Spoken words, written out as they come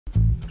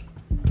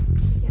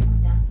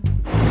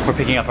We're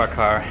picking up our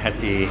car at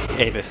the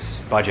Avis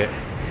budget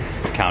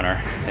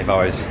counter. They've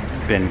always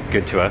been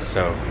good to us,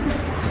 so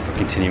we're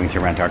continuing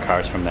to rent our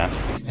cars from them.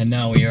 And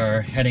now we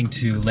are heading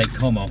to Lake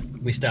Como.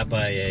 We stopped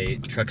by a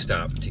truck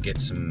stop to get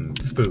some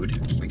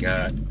food. We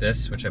got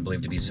this, which I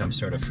believe to be some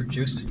sort of fruit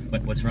juice.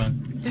 What's wrong?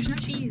 There's no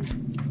cheese.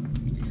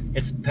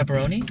 It's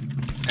pepperoni,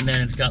 and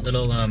then it's got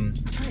little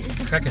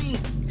crackers.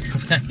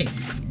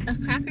 A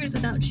crackers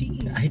without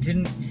cheese.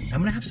 I'm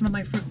gonna have some of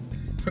my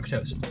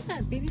fructose. What's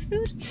that, baby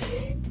food?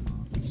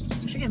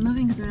 I should get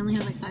moving because we only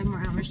have like 5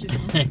 more hours to go.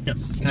 I know.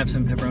 Can I have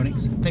some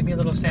pepperonis? Make me a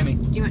little Sammy.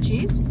 Do you want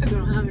cheese? I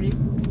don't have any.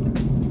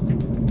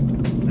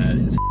 That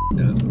is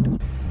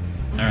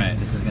up. Alright,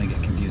 this is gonna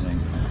get confusing.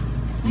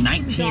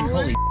 19,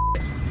 holy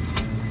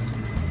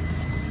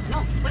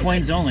No, wait,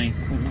 coins only.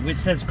 It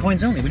says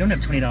coins only. We don't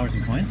have $20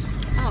 in coins.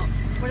 Oh,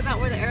 what about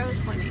where the arrow is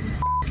pointing?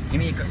 Give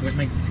me where's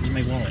my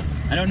wallet?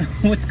 I don't know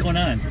what's going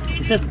on.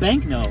 It says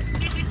banknote.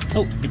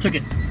 Oh, it took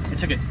it. It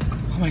took it.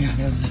 Oh my god,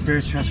 this is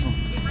very stressful.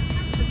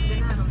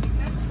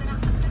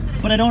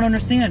 But I don't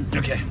understand.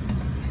 Okay.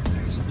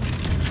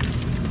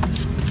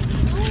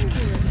 Oh.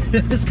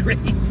 This is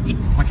crazy.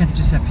 Why can't it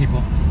just have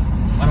people?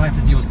 Why do I have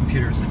to deal with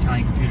computers,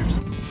 Italian computers?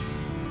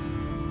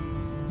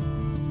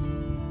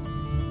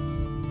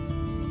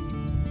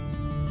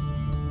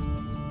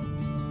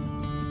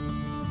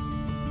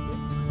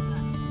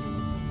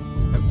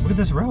 Look at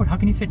this road. How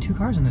can you fit 2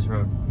 cars in this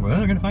road? Well,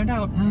 they're gonna find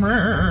out.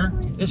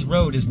 This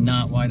road is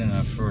not wide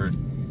enough for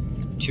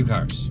 2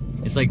 cars.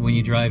 It's like when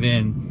you drive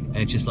in and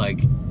it's just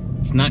like,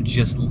 it's not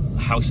just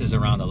houses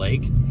around the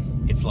lake.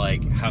 It's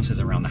like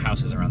houses around the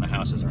houses around the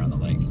houses around the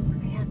lake.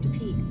 I have to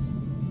pee.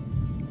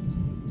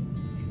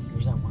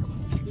 Where's that water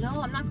bottle?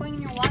 No, I'm not going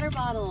in your water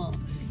bottle.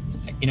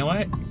 You know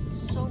what?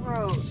 So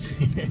gross.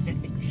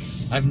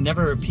 I've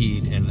never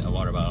peed in a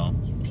water bottle.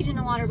 You've peed in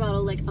a water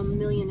bottle like 1.5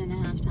 million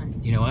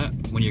times. You know what?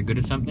 When you're good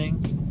at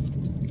something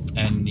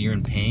and you're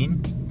in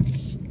pain,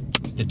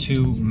 the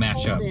two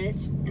match up. Hold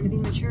it and be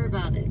mature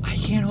about it. I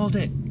can't hold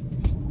it.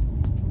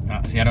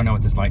 See, I don't know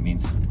what this light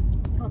means.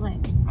 What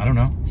light? I don't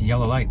know. It's a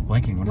yellow light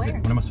blinking. What is Where?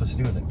 it? What am I supposed to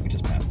do with it? We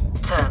just passed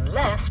it. Turn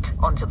left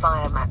onto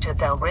Via Macha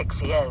del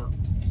Rixio.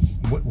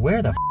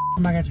 Where the f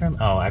am I going to turn?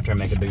 Oh, after I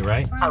make a big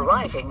right?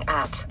 Arriving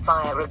at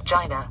Via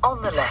Regina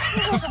on the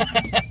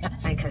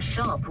left. Make a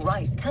sharp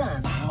right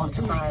turn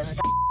onto Via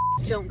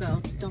Don't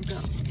go. Don't go.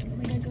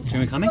 Should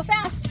we coming? Go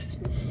fast.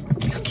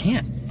 I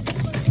can't.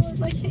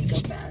 I can't go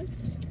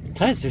fast.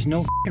 Cause there's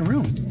no f***ing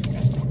room.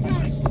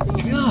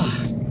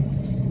 God.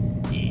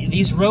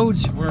 These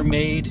roads were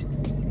made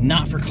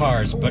not for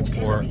cars, but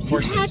for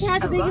horses. You had to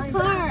have the biggest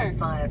car.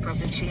 Via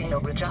Provinciale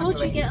Regina. Told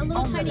you, get a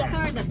little tiny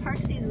car that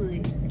parks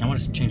easily. I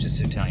want to change this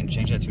to Italian.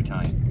 Change that to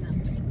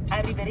Italian.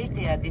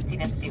 Arriverete a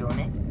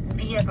destinazione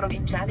Via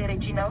Provinciale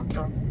Regina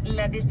 8.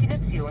 La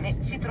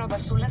destinazione si trova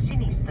sulla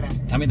sinistra.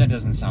 Tell me that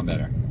doesn't sound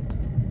better.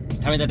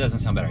 Tell me that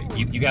doesn't sound better.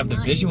 You have the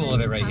visual of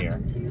it right here.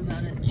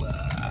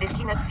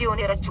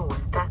 Destinazione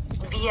raggiunta.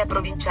 Via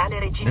Provinciale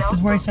Regina 8. This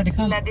is where I said to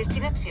come. La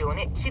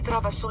destinazione si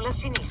trova sulla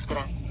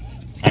sinistra.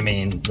 I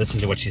mean, listen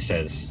to what she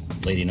says.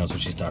 Lady knows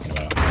what she's talking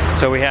about.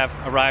 So we have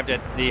arrived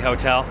at the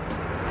hotel.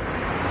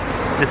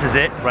 This is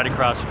it, right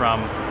across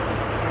from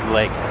the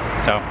lake.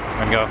 So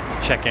we're gonna go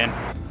check in.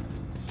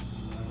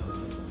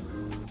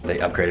 They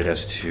upgraded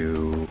us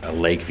to a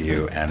lake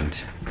view, and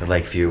the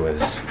lake view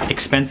was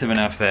expensive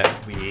enough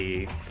that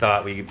we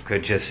thought we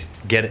could just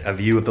get a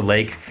view of the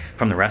lake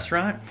from the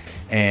restaurant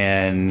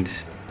and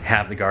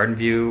have the garden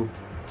view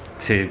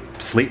to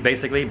sleep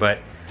basically, but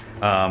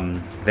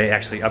they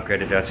actually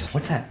upgraded us.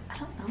 What's that? I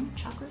don't know.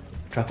 Chocolate?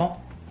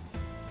 Truffle?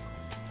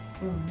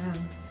 Oh,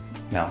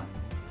 no. No.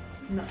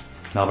 No.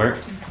 Melbert?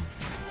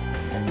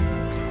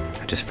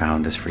 I just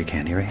found this free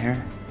candy right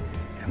here,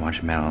 and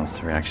watch Mel's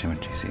reaction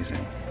when she sees it.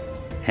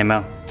 Hey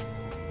Mel.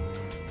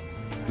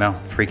 Mel,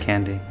 free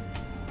candy.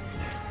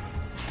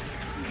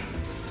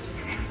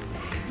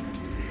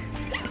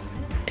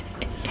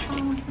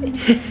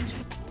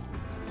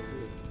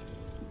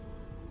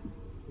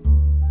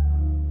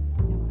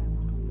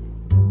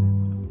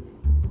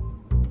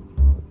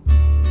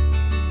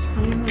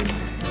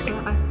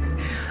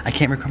 I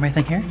can't record my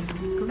thing here?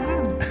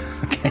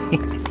 Okay.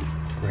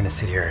 We're gonna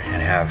sit here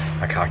and have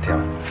a cocktail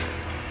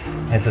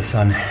as the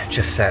sun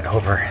just set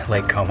over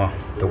Lake Como,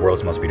 the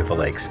world's most beautiful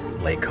lakes.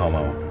 Lake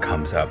Como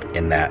comes up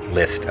in that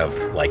list of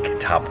like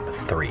top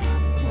 3.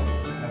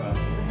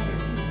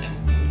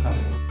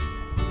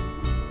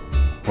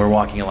 We're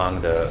walking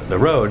along the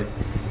road,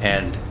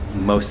 and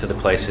most of the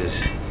places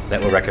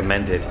that were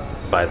recommended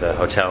by the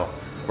hotel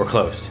were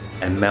closed.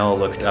 And Mel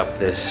looked up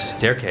this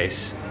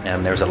staircase,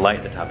 and there was a light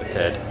at the top that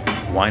said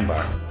wine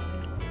bar.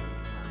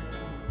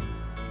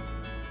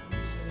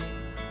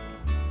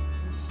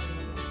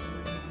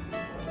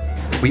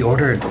 We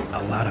ordered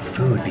a lot of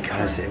food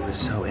because it was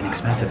so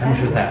inexpensive. How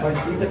much was that?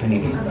 The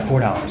Canadian,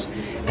 $4.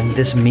 And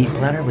this meat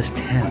platter was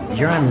 $10.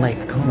 You're on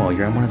Lake Como.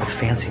 You're on one of the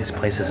fanciest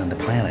places on the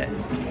planet.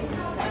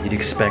 you'd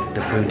expect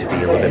the food to be a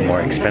little bit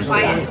more expensive.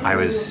 I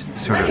was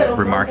sort of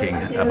remarking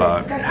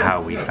about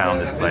how we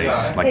found this place,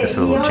 like this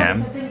little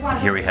gem.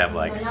 Here we have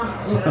like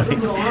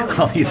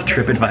all these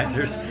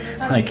TripAdvisors,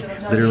 like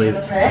literally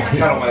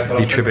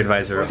the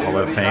TripAdvisor Hall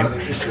of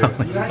Fame. So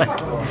it's like,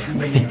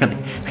 we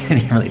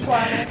didn't really,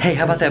 hey,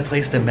 how about that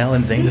place that Mel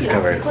and Zane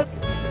discovered?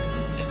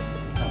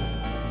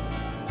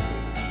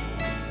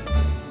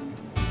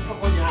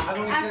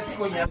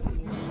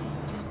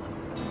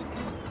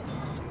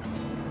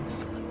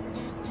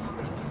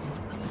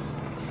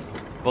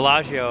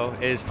 Bellagio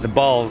is the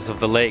balls of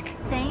the lake.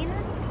 Zane